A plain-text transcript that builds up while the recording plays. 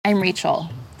I'm Rachel,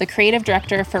 the creative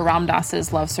director for Ram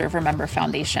Dass's Love Serve Remember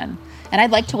Foundation, and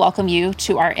I'd like to welcome you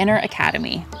to our Inner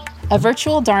Academy, a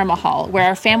virtual Dharma hall where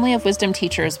our family of wisdom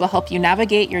teachers will help you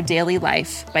navigate your daily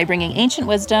life by bringing ancient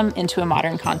wisdom into a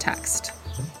modern context.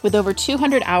 With over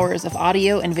 200 hours of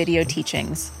audio and video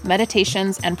teachings,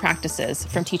 meditations, and practices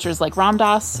from teachers like Ram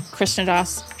Dass,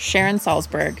 Krishnadas, Sharon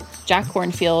Salzberg, Jack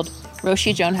Kornfield,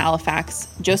 Roshi Joan Halifax,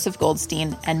 Joseph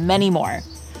Goldstein, and many more,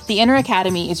 the Inner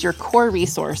Academy is your core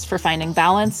resource for finding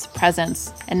balance,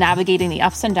 presence, and navigating the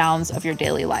ups and downs of your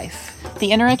daily life.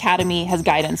 The Inner Academy has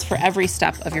guidance for every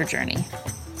step of your journey.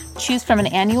 Choose from an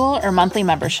annual or monthly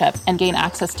membership and gain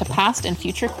access to past and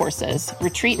future courses,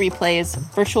 retreat replays,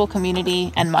 virtual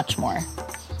community, and much more.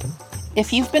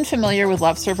 If you've been familiar with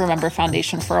Love Serve Remember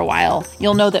Foundation for a while,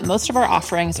 you'll know that most of our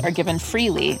offerings are given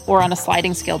freely or on a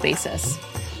sliding scale basis.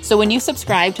 So when you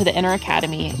subscribe to the Inner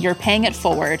Academy, you're paying it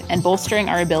forward and bolstering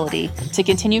our ability to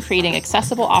continue creating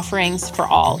accessible offerings for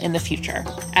all in the future,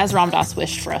 as Ram Dass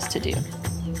wished for us to do.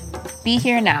 Be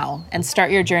here now and start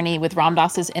your journey with Ram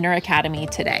Dass's Inner Academy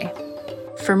today.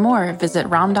 For more, visit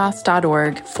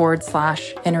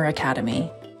ramdass.org/Inner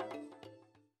Academy.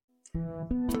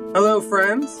 Hello,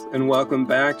 friends, and welcome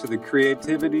back to the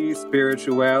Creativity,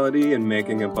 Spirituality, and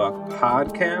Making a Buck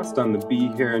podcast on the Be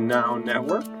Here Now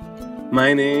network.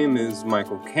 My name is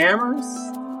Michael Kammers,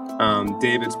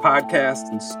 David's podcast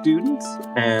and student,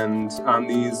 and on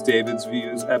these David's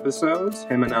Views episodes,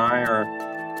 him and I are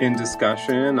in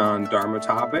discussion on Dharma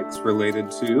topics related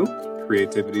to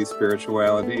creativity,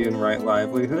 spirituality, and right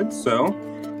livelihood. So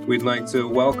we'd like to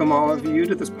welcome all of you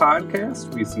to this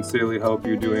podcast. We sincerely hope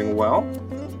you're doing well,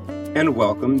 and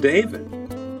welcome David.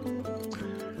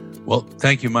 Well,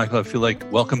 thank you, Michael. I feel like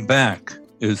welcome back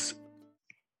is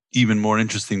even more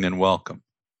interesting than welcome,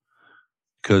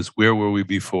 because where were we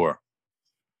before?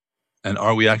 And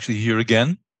are we actually here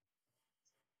again?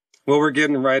 Well, we're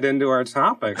getting right into our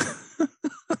topic.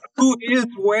 Who is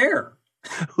where?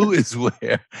 Who is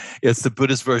where? It's the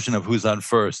Buddhist version of who's on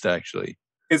first, actually.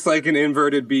 It's like an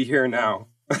inverted be here now.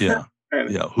 Yeah.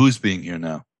 Yeah. Who's being here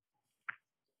now?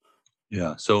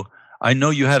 Yeah. So I know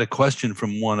you had a question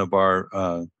from one of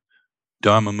our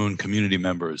Dharma Moon community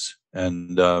members,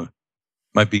 and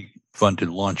might be fun to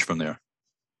launch from there.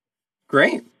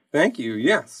 Great. Thank you.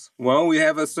 Yes. Well, we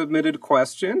have a submitted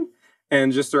question.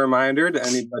 And just a reminder to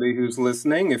anybody who's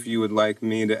listening, if you would like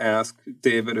me to ask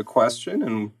David a question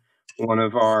in one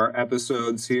of our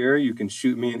episodes here, you can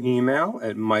shoot me an email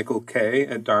at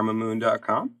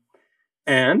michaelk@dharmamoon.com.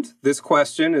 And this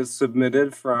question is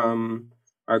submitted from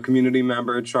our community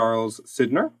member, Charles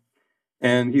Sidner.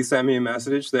 And he sent me a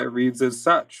message that reads as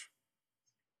such.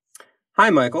 Hi,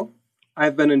 Michael.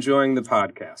 I've been enjoying the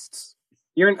podcasts.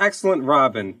 You're an excellent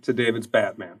Robin to David's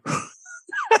Batman. I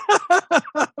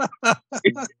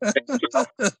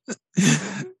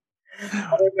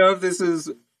don't know if this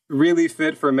is really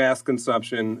fit for mass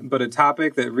consumption, but a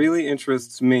topic that really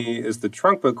interests me is the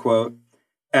Trungpa quote,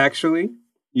 "Actually,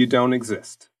 you don't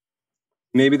exist."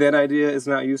 Maybe that idea is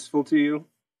not useful to you.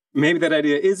 Maybe that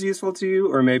idea is useful to you,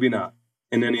 or maybe not.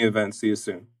 In any event, see you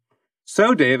soon.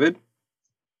 So, David,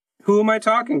 who am I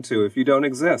talking to if you don't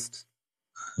exist?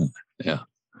 Yeah.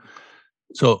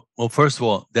 So, well, first of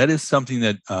all, that is something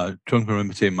that Trungpa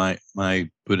Rinpoche, my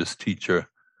Buddhist teacher,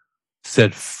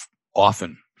 said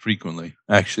often, frequently.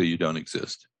 Actually, you don't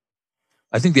exist.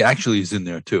 I think the actually is in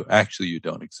there too. Actually, you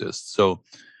don't exist. So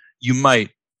you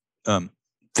might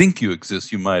think you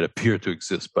exist, you might appear to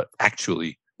exist, but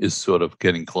actually is sort of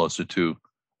getting closer to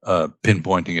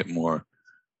pinpointing it more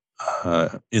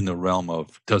in the realm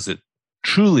of, does it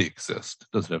truly exist?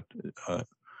 Does it have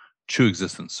true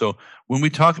existence? So when we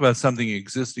talk about something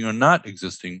existing or not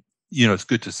existing, it's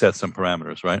good to set some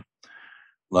parameters, right?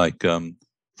 Like,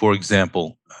 for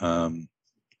example,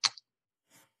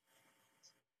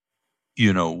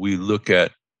 we look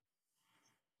at,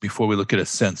 before we look at a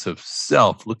sense of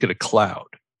self, look at a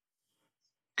cloud.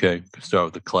 Okay, start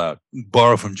with the cloud.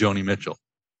 Borrow from Joni Mitchell.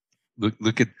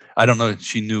 Look at, I don't know if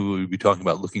she knew we would be talking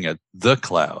about looking at the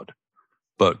cloud,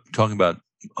 but talking about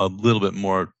a little bit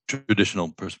more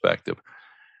traditional perspective.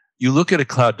 You look at a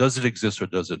cloud, does it exist or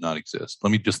does it not exist?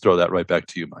 Let me just throw that right back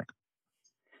to you, Mike.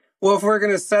 Well, if we're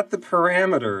going to set the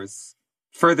parameters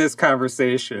for this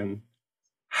conversation,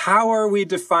 how are we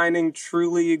defining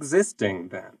truly existing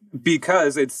then?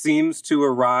 Because it seems to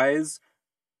arise,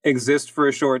 exist for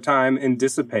a short time, and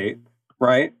dissipate,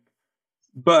 right?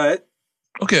 But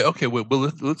Okay. Well,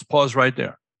 let's pause right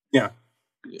there. Yeah.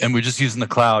 And we're just using the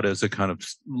cloud as a kind of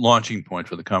launching point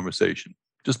for the conversation.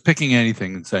 Just picking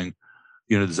anything and saying,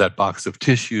 does that box of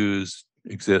tissues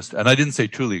exist? And I didn't say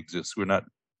truly exists. We're kind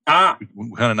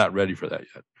of not ready for that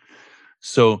yet.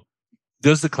 So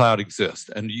does the cloud exist?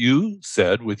 And you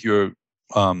said with your,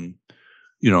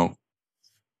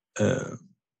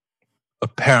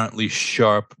 apparently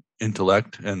sharp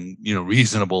intellect and,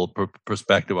 reasonable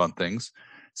perspective on things,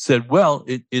 said, well,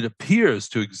 it appears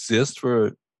to exist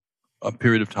for a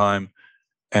period of time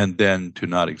and then to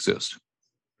not exist.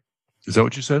 Is that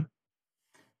what you said?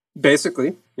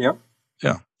 Basically, yeah.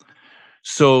 Yeah.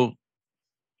 So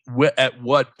at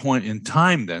what point in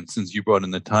time then, since you brought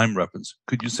in the time reference,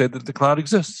 could you say that the cloud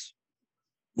exists?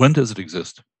 When does it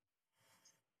exist?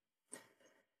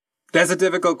 That's a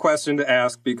difficult question to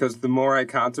ask because the more I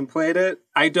contemplate it,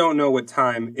 I don't know what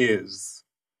time is.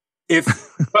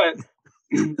 But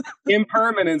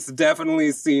impermanence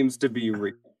definitely seems to be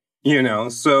real,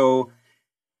 so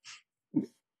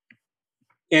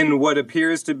in what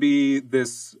appears to be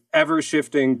this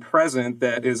ever-shifting present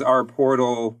that is our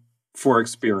portal for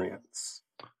experience.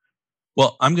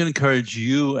 Well, I'm going to encourage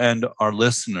you and our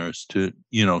listeners to,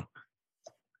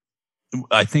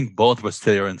 I think both of us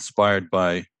today are inspired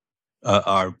by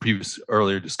our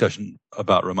earlier discussion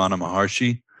about Ramana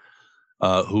Maharshi,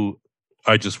 who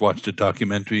I just watched a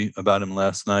documentary about him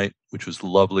last night, which was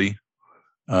lovely.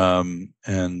 And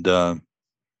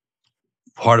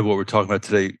part of what we're talking about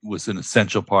today was an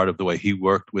essential part of the way he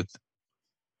worked with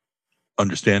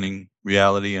understanding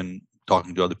reality and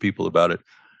talking to other people about it,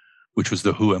 which was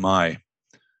the who am I,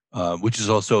 which is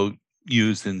also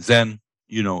used in Zen.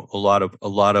 A lot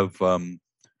of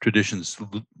traditions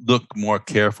look more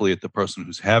carefully at the person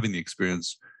who's having the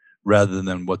experience rather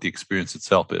than what the experience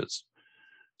itself is.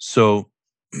 So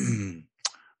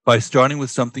by starting with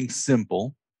something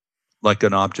simple, like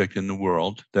an object in the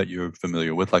world that you're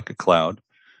familiar with, like a cloud,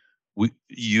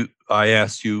 I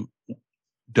asked you,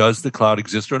 does the cloud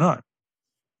exist or not?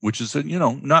 Which is,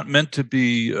 not meant to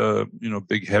be,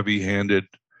 big, heavy-handed.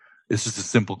 It's just a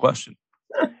simple question.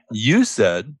 You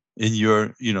said in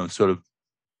your, sort of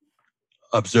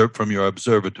observe from your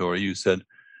observatory, you said,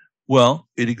 well,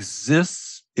 it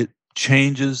exists, it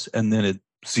changes, and then it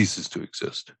ceases to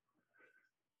exist.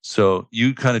 So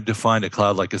you kind of defined a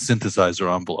cloud like a synthesizer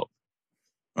envelope,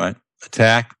 right?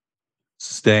 Attack,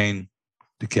 sustain,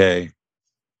 decay,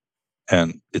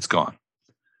 and it's gone.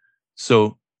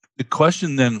 So the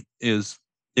question then is,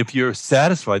 if you're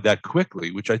satisfied that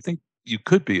quickly, which I think you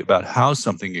could be about how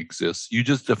something exists, you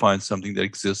just define something that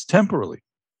exists temporally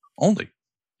only.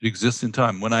 It exists in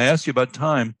time. When I ask you about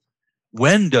time,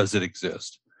 when does it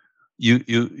exist? You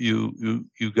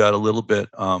got a little bit,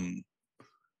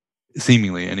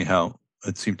 seemingly anyhow,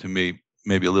 it seemed to me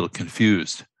maybe a little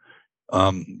confused,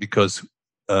 because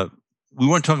we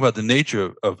weren't talking about the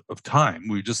nature of time.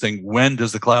 We were just saying, when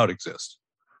does the cloud exist?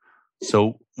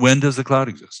 So when does the cloud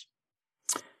exist?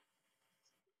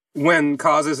 When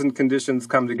causes and conditions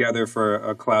come together for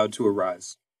a cloud to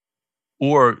arise.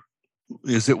 Or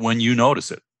is it when you notice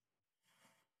it?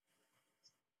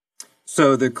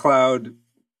 So the cloud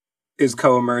is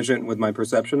co-emergent with my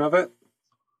perception of it?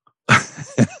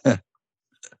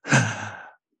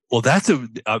 Well,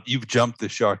 you've jumped the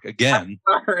shark again.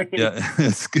 Sorry. Yeah,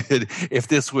 it's good. If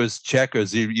this was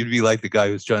checkers, you'd be like the guy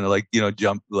who's trying to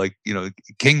jump,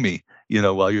 king me,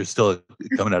 while you're still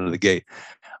coming out of the gate.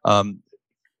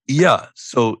 Yeah.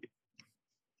 So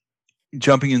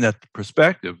jumping in that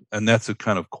perspective, and that's a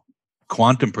kind of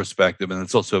quantum perspective, and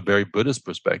it's also a very Buddhist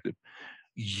perspective.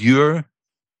 The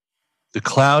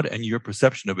cloud and your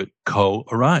perception of it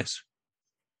co-arise.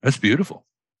 That's beautiful.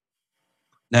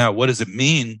 Now, what does it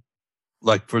mean,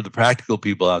 like for the practical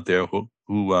people out there who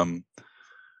want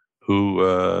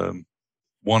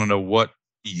to know what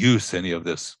use any of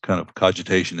this kind of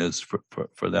cogitation is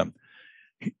for them?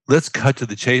 Let's cut to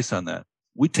the chase on that.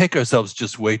 We take ourselves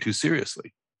just way too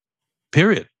seriously.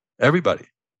 Period. Everybody,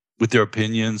 with their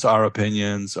opinions, our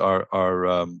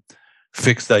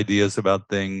fixed ideas about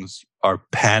things, our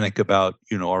panic about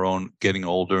our own getting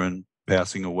older and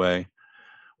passing away.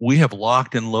 We have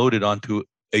locked and loaded onto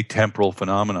a temporal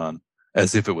phenomenon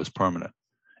as if it was permanent.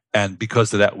 And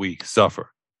because of that, we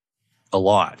suffer a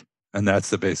lot. And that's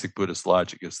the basic Buddhist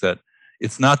logic, is that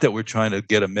it's not that we're trying to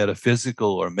get a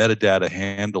metaphysical or metadata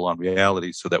handle on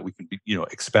reality so that we can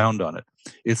expound on it.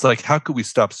 It's like, how could we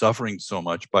stop suffering so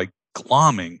much by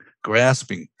glomming,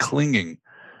 grasping, clinging,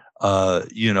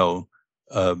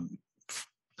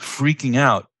 freaking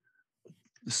out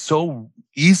so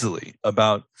easily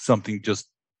about something just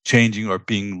changing or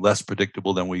being less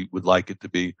predictable than we would like it to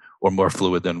be, or more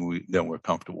fluid than we're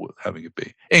comfortable with having it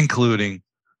be, including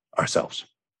ourselves.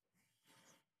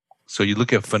 So you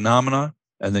look at phenomena,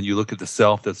 and then you look at the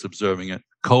self that's observing it,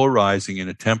 co-arising in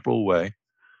a temporal way,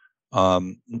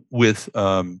 with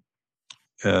a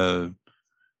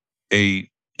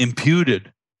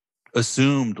imputed,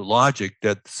 assumed logic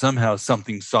that somehow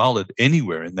something solid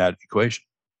anywhere in that equation.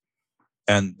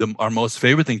 And our most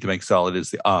favorite thing to make solid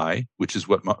is the I, which is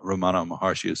what Ramana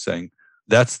Maharshi is saying.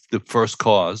 That's the first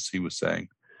cause, he was saying,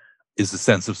 is the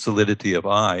sense of solidity of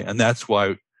I. And that's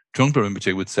why Trungpa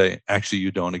Rinpoche would say, actually,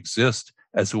 you don't exist,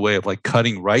 as a way of like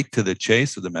cutting right to the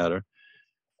chase of the matter.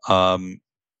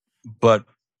 But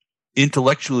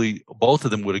intellectually, both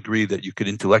of them would agree that you could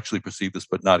intellectually perceive this,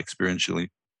 but not experientially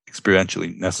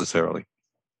necessarily.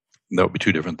 And that would be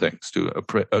two different things.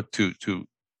 To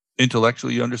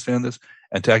intellectually you understand this,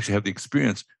 and to actually have the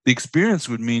experience. The experience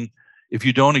would mean if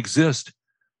you don't exist,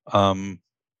 in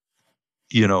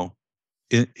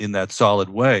that solid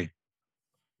way,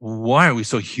 why are we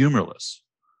so humorless?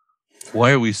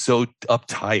 Why are we so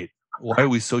uptight? Why are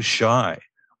we so shy?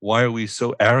 Why are we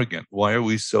so arrogant? Why are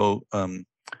we so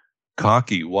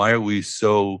cocky? Why are we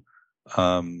so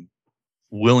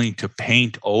willing to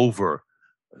paint over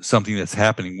something that's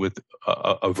happening with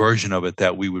a version of it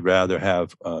that we would rather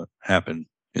have happen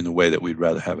in the way that we'd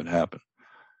rather have it happen?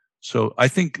 So I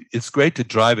think it's great to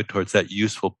drive it towards that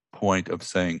useful point of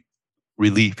saying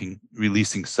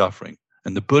releasing suffering.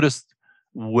 And the Buddhist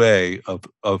way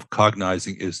of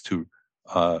cognizing is to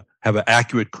have an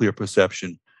accurate, clear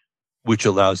perception, which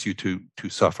allows you to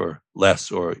suffer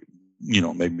less, or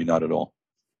maybe not at all.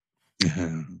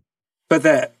 But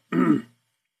that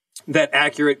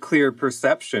accurate, clear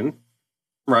perception,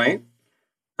 right,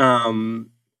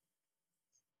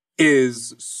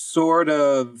 is sort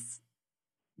of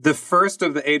the first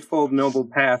of the Eightfold Noble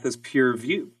Path is pure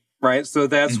view, right? So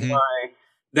that's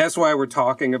why we're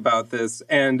talking about this,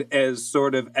 and as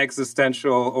sort of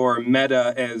existential or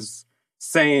meta as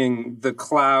saying the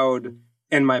cloud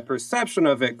and my perception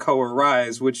of it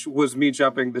co-arise, which was me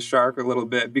jumping the shark a little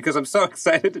bit because I'm so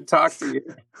excited to talk to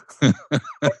you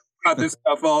about this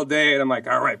stuff all day. And I'm like,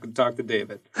 all right, we can talk to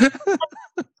David.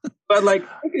 But like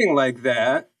thinking like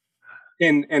that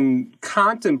and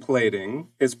contemplating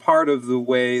is part of the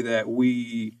way that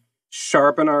we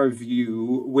sharpen our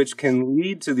view, which can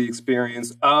lead to the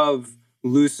experience of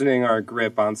loosening our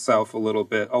grip on self a little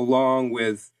bit, along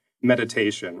with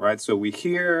meditation, right? So we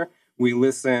hear, we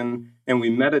listen, and we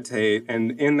meditate.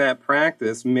 And in that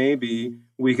practice, maybe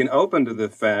we can open to the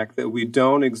fact that we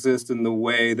don't exist in the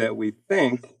way that we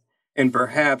think. And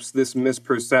perhaps this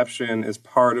misperception is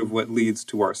part of what leads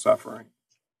to our suffering.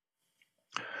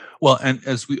 Well, and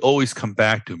as we always come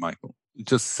back to, Michael,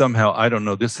 just somehow, I don't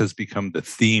know, this has become the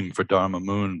theme for Dharma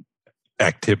Moon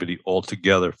activity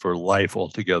altogether, for life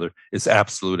altogether, is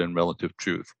absolute and relative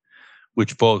truth,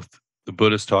 which both the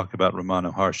Buddhists talk about,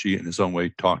 Ramana Maharshi in his own way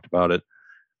talked about it.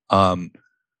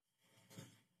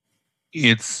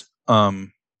 It's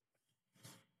the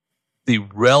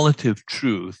relative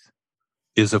truth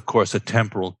is, of course, a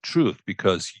temporal truth,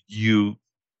 because you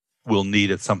will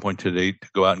need at some point today to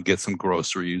go out and get some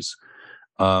groceries.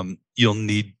 You'll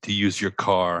need to use your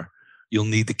car. You'll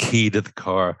need the key to the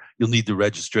car. You'll need the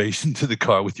registration to the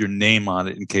car with your name on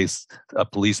it in case a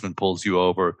policeman pulls you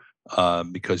over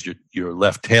because your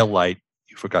left tail light,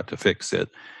 you forgot to fix it.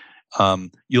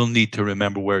 You'll need to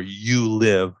remember where you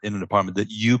live in an apartment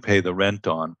that you pay the rent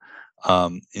on,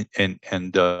 and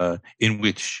in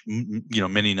which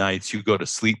many nights you go to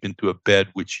sleep into a bed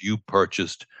which you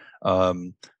purchased,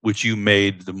 which you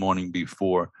made the morning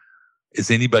before. Is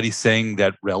anybody saying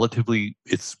that relatively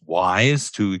it's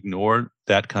wise to ignore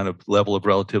that kind of level of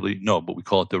relativity? No, but we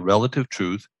call it the relative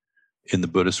truth in the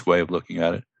Buddhist way of looking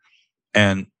at it.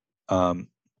 And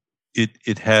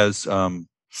it has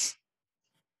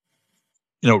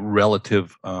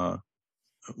relative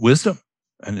wisdom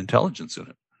and intelligence in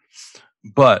it.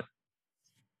 But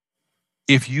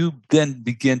if you then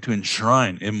begin to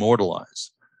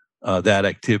immortalize that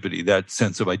activity, that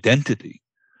sense of identity,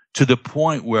 to the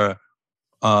point where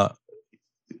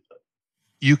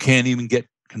you can't even get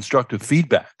constructive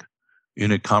feedback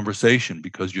in a conversation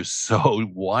because you're so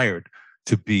wired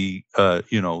to be,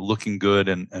 looking good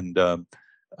and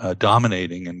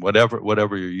dominating and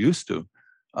whatever you're used to.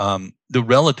 The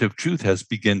relative truth has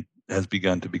begun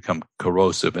to become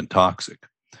corrosive and toxic,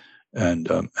 and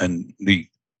the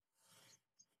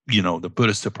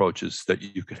Buddhist approach is that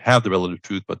you could have the relative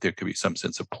truth, but there could be some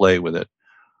sense of play with it.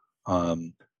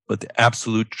 But the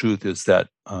absolute truth is that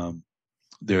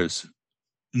there's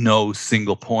no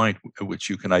single point at which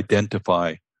you can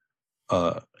identify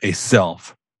a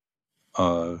self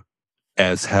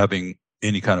as having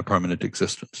any kind of permanent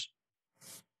existence.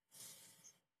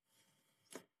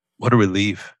 What a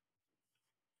relief.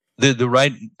 The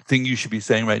right thing you should be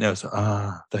saying right now is,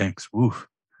 thanks. Woof.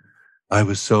 I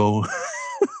was so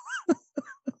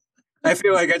I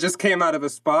feel like I just came out of a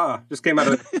spa. Just came out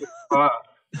of a spa.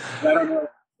 I don't know.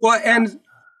 Well, and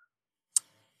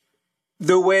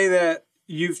the way that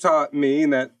you've taught me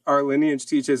and that our lineage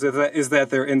teaches is that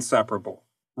they're inseparable,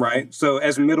 right? So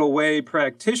as middle way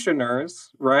practitioners,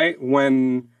 right,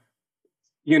 when,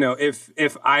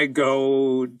 if I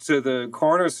go to the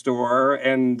corner store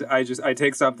and I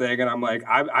take something and I'm like,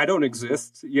 I don't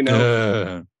exist,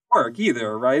 work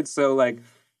either, right? So like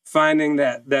finding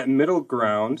that middle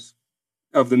ground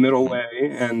of the middle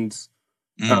way and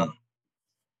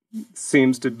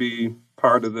seems to be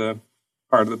part of the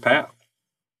path.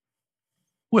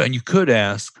 Well, and you could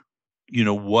ask,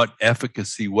 what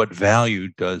efficacy, what value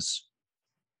does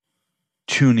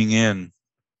tuning in?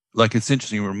 Like, it's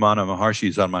interesting, Ramana Maharshi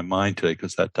is on my mind today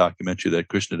because that documentary that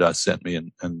Krishnadas sent me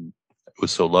and it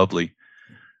was so lovely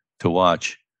to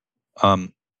watch. At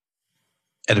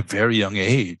a very young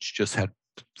age, just had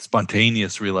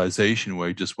spontaneous realization where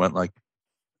he just went like,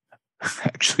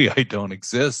 actually, I don't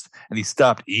exist. And he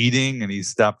stopped eating and he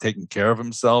stopped taking care of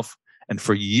himself. And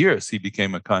for years, he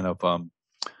became a kind of,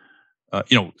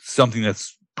 something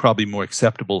that's probably more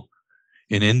acceptable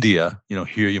in India.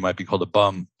 Here you might be called a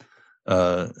bum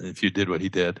if you did what he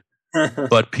did.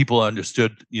 But people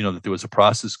understood, that there was a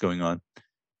process going on.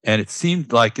 And it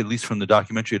seemed like, at least from the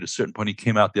documentary, at a certain point, he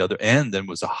came out the other end and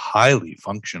was a highly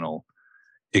functional,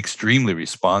 extremely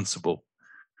responsible,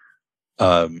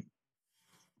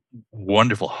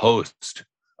 wonderful host,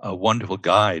 a wonderful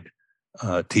guide,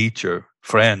 teacher,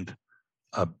 friend.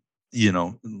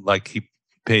 Like he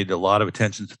paid a lot of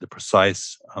attention to the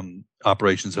precise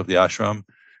operations of the ashram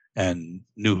and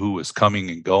knew who was coming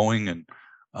and going, and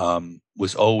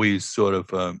was always sort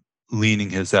of leaning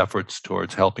his efforts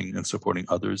towards helping and supporting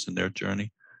others in their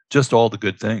journey. Just all the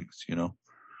good things,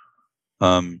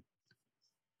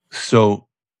 So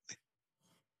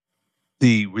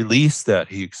the release that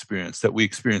he experienced, that we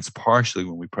experience partially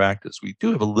when we practice, we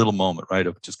do have a little moment, right,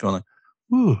 of just going like,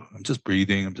 ooh, I'm just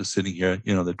breathing, I'm just sitting here.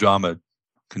 The drama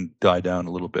can die down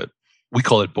a little bit. We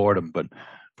call it boredom, but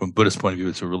from Buddhist point of view,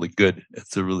 it's a really good,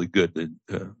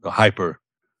 the hyper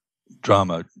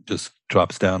drama just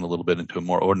drops down a little bit into a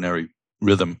more ordinary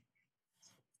rhythm.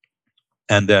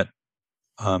 And that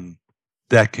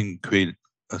that can create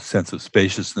a sense of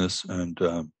spaciousness and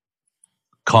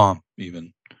calm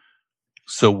even.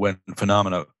 So when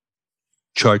phenomena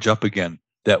charge up again,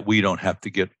 that we don't have to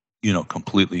get,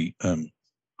 completely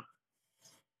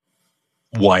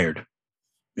wired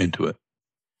into it,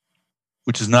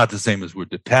 which is not the same as we're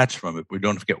detached from it. We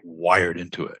don't have to get wired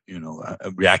into it,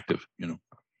 reactive,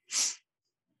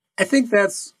 I think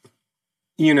that's,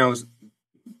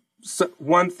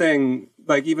 one thing,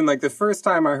 like even like the first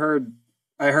time I heard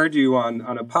you on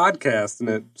a podcast, and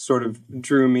it sort of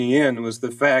drew me in, was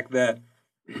the fact that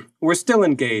we're still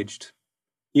engaged,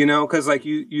 because like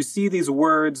you see these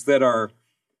words that are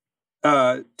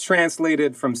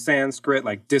translated from Sanskrit,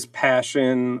 like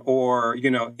dispassion, or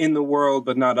in the world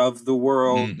but not of the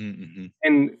world. Mm-hmm.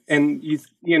 And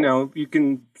you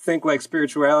can think like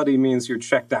spirituality means you're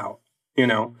checked out.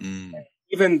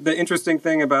 Even the interesting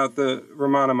thing about the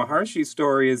Ramana Maharshi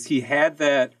story is he had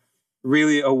that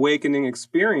really awakening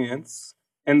experience,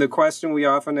 and the question we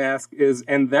often ask is,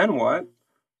 and then what?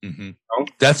 Mm-hmm.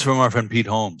 That's from our friend Pete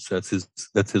Holmes. That's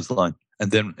his line.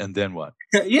 And then what?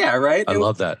 Yeah, right. I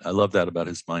love that about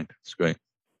his mind. It's great.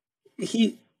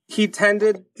 He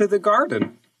tended to the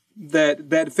garden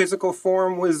that physical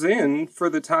form was in for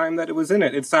the time that it was in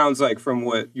it. It sounds like from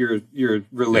what you're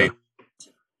relating.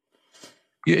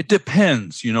 Yeah, it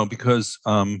depends, because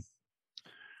the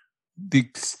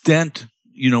extent,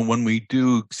 when we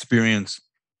do experience,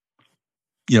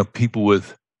 people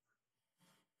with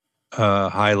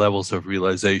high levels of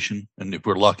realization, and if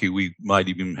we're lucky, we might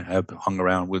even have hung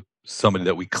around with somebody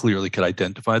that we clearly could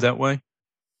identify that way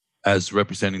as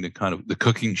representing the kind of the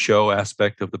cooking show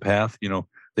aspect of the path.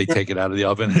 They take it out of the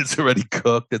oven, it's already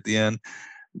cooked at the end,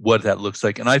 what that looks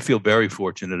like. And I feel very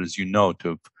fortunate, as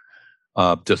to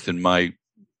have, just in my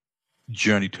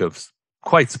journey, to have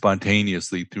quite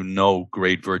spontaneously, through no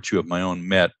great virtue of my own,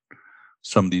 met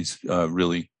some of these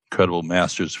really incredible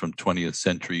masters from 20th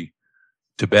century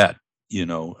Tibet,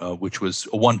 which was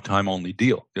a one-time only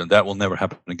deal. That will never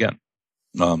happen again.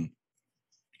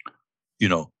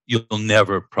 You'll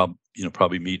never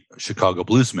probably meet a Chicago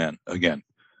bluesman again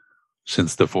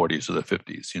since the 40s or the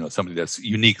 50s. Somebody that's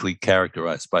uniquely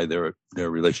characterized by their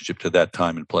relationship to that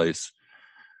time and place.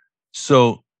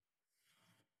 So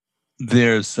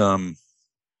there's a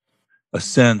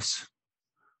sense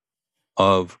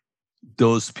of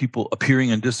those people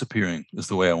appearing and disappearing, is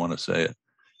the way I want to say it.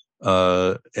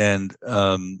 And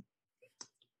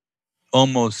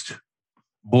almost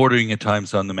bordering at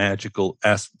times on the magical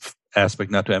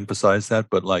aspect, not to emphasize that,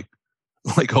 but like,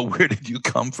 oh, where did you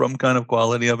come from kind of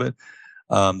quality of it.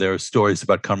 There are stories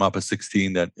about Karmapa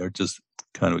 16 that are just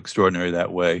kind of extraordinary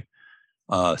that way.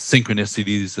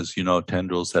 Synchronicities, as you know,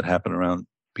 tendrils that happen around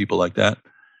people like that.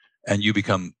 And you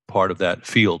become part of that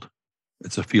field.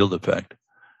 It's a field effect.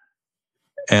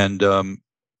 And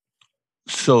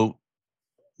so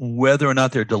whether or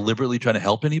not they're deliberately trying to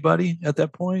help anybody at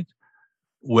that point,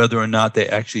 whether or not they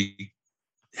actually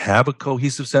have a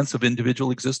cohesive sense of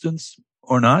individual existence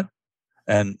or not.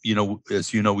 And, you know,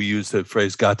 as you know, we use the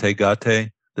phrase gate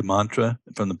gate, the mantra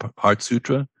from the Heart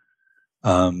Sutra.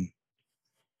 Gate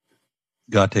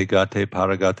gate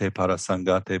paragate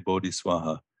parasangate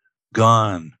bodhiswaha.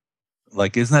 Gone.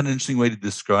 Like, isn't that an interesting way to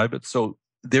describe it? So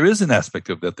there is an aspect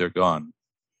of that they're gone.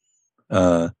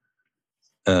 And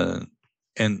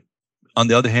on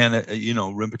the other hand, you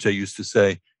know, Rinpoche used to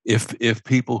say, if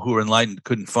people who are enlightened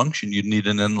couldn't function, you'd need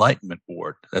an enlightenment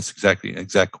ward. That's exactly an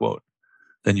exact quote.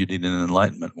 Then you need an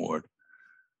enlightenment ward.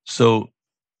 So,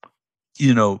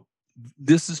 you know,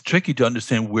 this is tricky to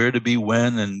understand where to be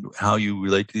when and how you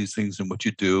relate to these things and what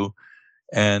you do.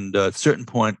 And at a certain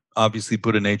point, obviously,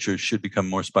 Buddha nature should become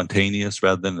more spontaneous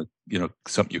rather than, you know,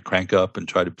 something you crank up and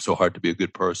try to so hard to be a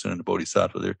good person and a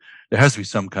bodhisattva. There has to be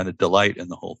some kind of delight in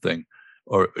the whole thing,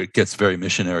 or it gets very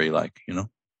missionary-like, you know?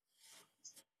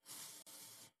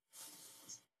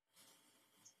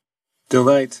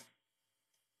 Delight.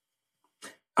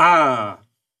 Ah,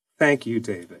 thank you,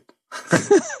 David.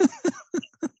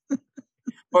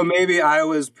 Well, maybe I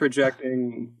was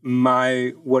projecting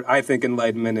what I think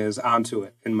enlightenment is onto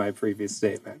it in my previous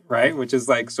statement, right? Which is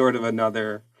like sort of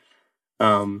another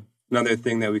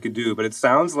thing that we could do. But it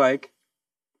sounds like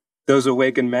those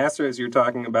awakened masters you're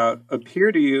talking about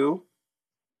appear to you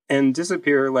and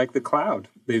disappear like the cloud.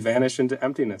 They vanish into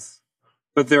emptiness.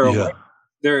 But they're awake.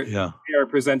 They are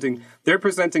presenting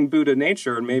Buddha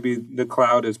nature, and maybe the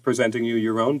cloud is presenting you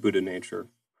your own Buddha nature.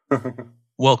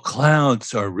 Well,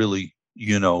 clouds are really,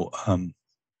 you know,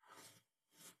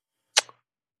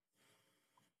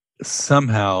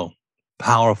 somehow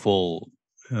powerful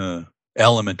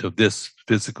element of this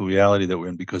physical reality that we're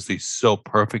in, because they so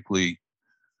perfectly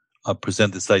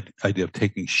present this idea of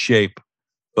taking shape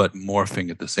but morphing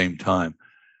at the same time.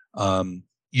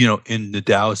 You know, in the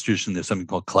Taoist tradition, there's something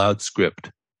called cloud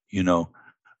script. You know,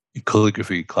 in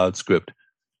calligraphy, cloud script.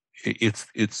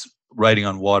 It's writing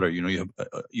on water. You know,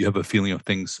 you have a feeling of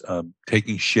things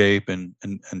taking shape and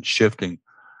shifting.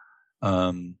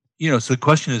 You know, so the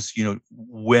question is, you know,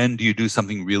 when do you do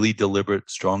something really deliberate,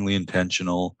 strongly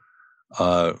intentional,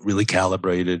 really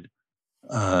calibrated?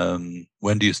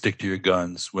 When do you stick to your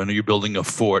guns? When are you building a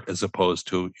fort as opposed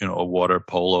to, you know, a water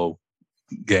polo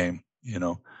game? You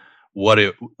know, what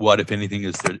if anything,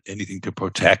 is there anything to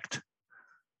protect?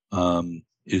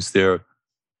 Is there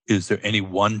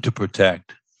anyone to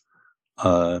protect?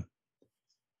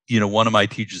 You know, one of my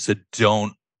teachers said,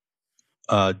 don't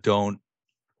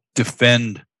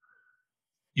defend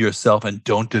yourself and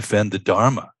don't defend the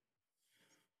Dharma.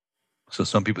 So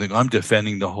some people think, I'm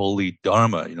defending the holy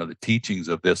Dharma, you know, the teachings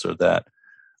of this or that.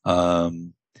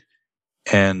 And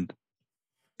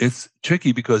it's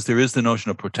tricky because there is the notion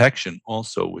of protection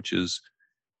also, which is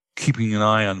keeping an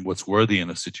eye on what's worthy in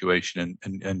a situation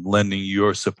and lending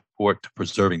your support to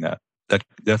preserving that.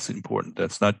 That's important.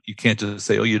 That's not, you can't just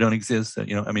say, oh, you don't exist.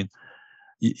 You know, I mean,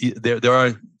 there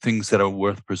are things that are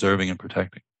worth preserving and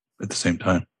protecting at the same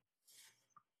time.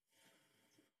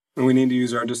 And we need to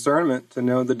use our discernment to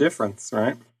know the difference,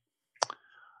 right?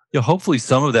 Yeah, hopefully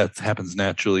some of that happens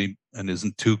naturally and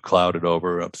isn't too clouded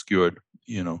over, obscured,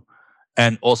 you know.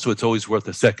 And also it's always worth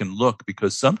a second look,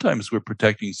 because sometimes we're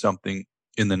protecting something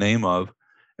in the name of,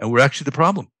 and we're actually the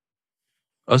problem.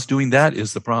 Us doing that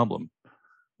is the problem.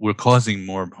 We're causing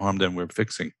more harm than we're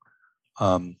fixing.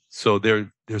 So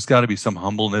there's got to be some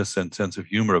humbleness and sense of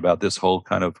humor about this whole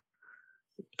kind of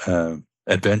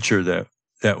adventure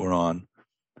that we're on.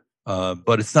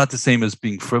 But it's not the same as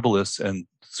being frivolous and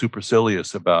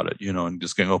supercilious about it, you know, and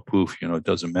just going, oh, poof, you know, it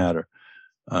doesn't matter.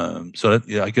 So that,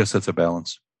 yeah, I guess that's a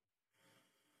balance.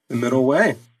 The middle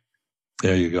way.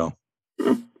 There you go.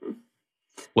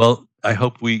 Well, I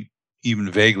hope we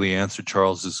even vaguely answered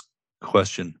Charles's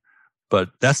question, but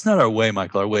that's not our way,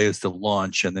 Michael. Our way is to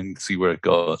launch and then see where it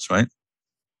goes, right?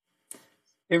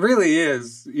 It really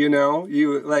is. You know,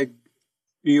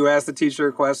 you ask the teacher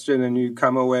a question and you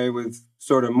come away with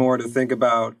sort of more to think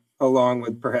about, along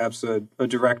with perhaps a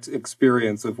direct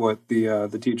experience of what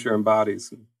the teacher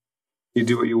embodies. You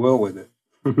do what you will with it.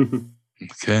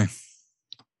 Okay.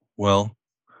 Well,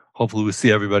 hopefully we'll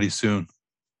see everybody soon.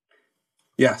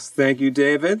 Yes, thank you,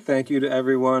 David. Thank you to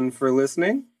everyone for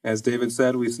listening. As David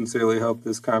said, we sincerely hope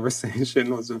this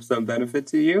conversation was of some benefit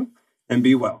to you. And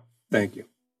be well. Thank you.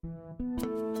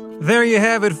 There you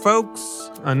have it,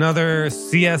 folks. Another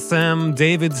CSM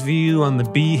David's View on the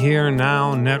Be Here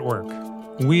Now Network.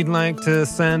 We'd like to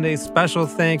send a special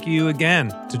thank you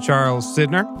again to Charles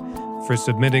Sidner for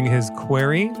submitting his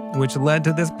query, which led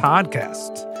to this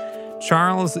podcast.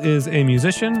 Charles is a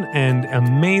musician and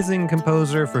amazing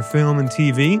composer for film and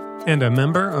TV, and a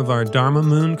member of our Dharma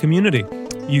Moon community.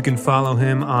 You can follow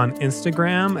him on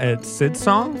Instagram at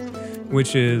SidSong,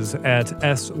 which is at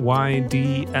SYDSONG.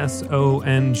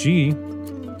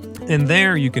 And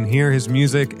there you can hear his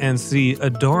music and see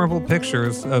adorable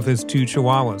pictures of his 2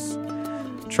 chihuahuas.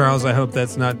 Charles, I hope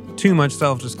that's not too much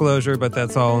self-disclosure, but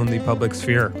that's all in the public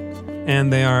sphere.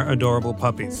 And they are adorable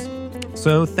puppies.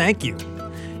 So thank you.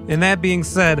 And that being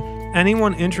said,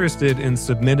 anyone interested in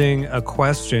submitting a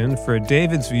question for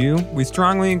David's View, we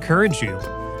strongly encourage you.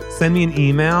 Send me an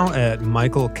email at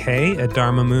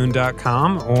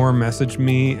michaelk@dharmamoon.com or message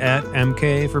me at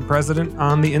mkforpresident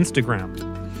on the Instagram.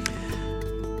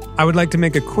 I would like to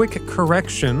make a quick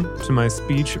correction to my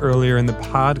speech earlier in the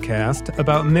podcast.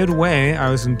 About midway, I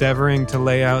was endeavoring to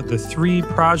lay out the 3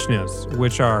 prajnas,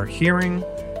 which are hearing,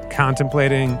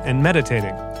 contemplating, and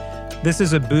meditating. This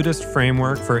is a Buddhist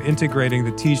framework for integrating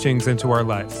the teachings into our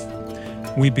life.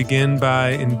 We begin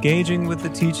by engaging with the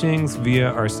teachings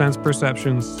via our sense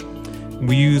perceptions.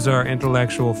 We use our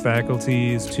intellectual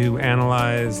faculties to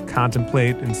analyze,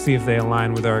 contemplate, and see if they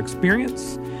align with our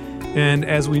experience. And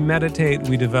as we meditate,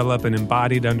 we develop an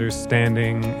embodied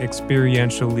understanding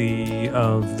experientially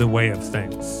of the way of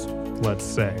things, let's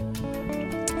say.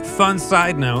 Fun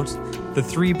side note, the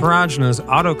 3 prajnas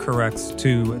autocorrects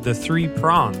to the 3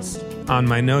 prawns on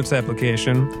my notes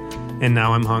application, and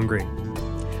now I'm hungry.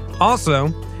 Also,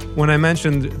 when I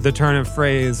mentioned the turn of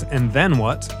phrase, "and then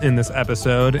what?" in this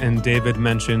episode, and David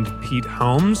mentioned Pete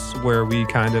Holmes, where we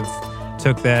kind of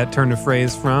took that turn of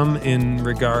phrase from in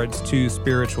regards to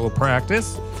spiritual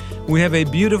practice, we have a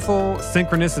beautiful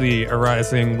synchronicity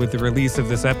arising with the release of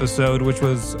this episode, which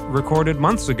was recorded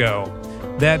months ago.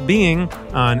 That being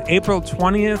on April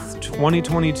 20th,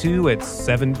 2022 at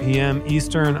 7 p.m.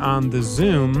 Eastern on the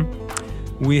Zoom,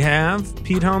 we have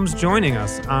Pete Holmes joining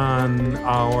us on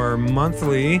our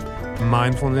monthly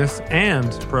mindfulness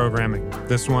and programming.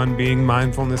 This one being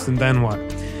Mindfulness and Then What.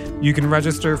 You can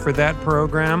register for that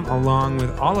program along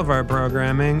with all of our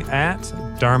programming at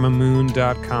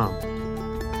dharmamoon.com.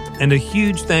 And a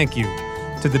huge thank you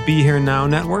to the Be Here Now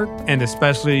Network, and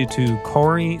especially to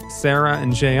Corey, Sarah,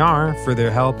 and JR for their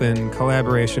help in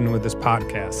collaboration with this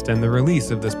podcast and the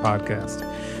release of this podcast.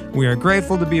 We are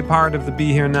grateful to be a part of the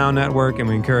Be Here Now Network, and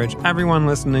we encourage everyone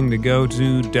listening to go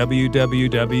to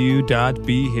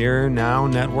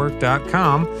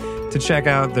www.BeHereNowNetwork.com to check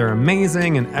out their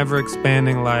amazing and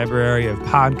ever-expanding library of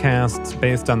podcasts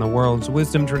based on the world's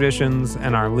wisdom traditions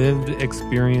and our lived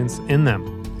experience in them,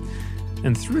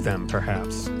 and through them,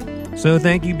 perhaps. So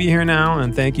thank you, Be Here Now,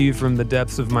 and thank you from the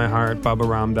depths of my heart, Baba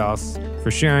Ram Dass,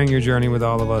 for sharing your journey with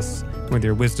all of us, with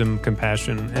your wisdom,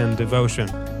 compassion, and devotion.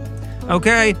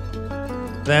 Okay,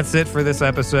 that's it for this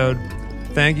episode.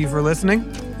 Thank you for listening.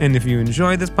 And if you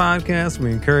enjoy this podcast, we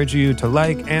encourage you to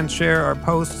like and share our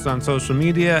posts on social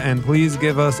media, and please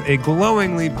give us a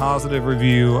glowingly positive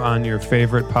review on your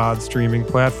favorite pod streaming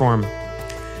platform.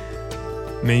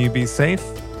 May you be safe,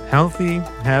 healthy,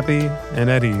 happy, and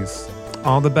at ease.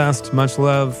 All the best. Much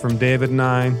love from David and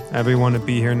I, everyone at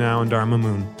Be Here Now and Dharma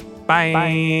Moon.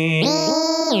 Bye.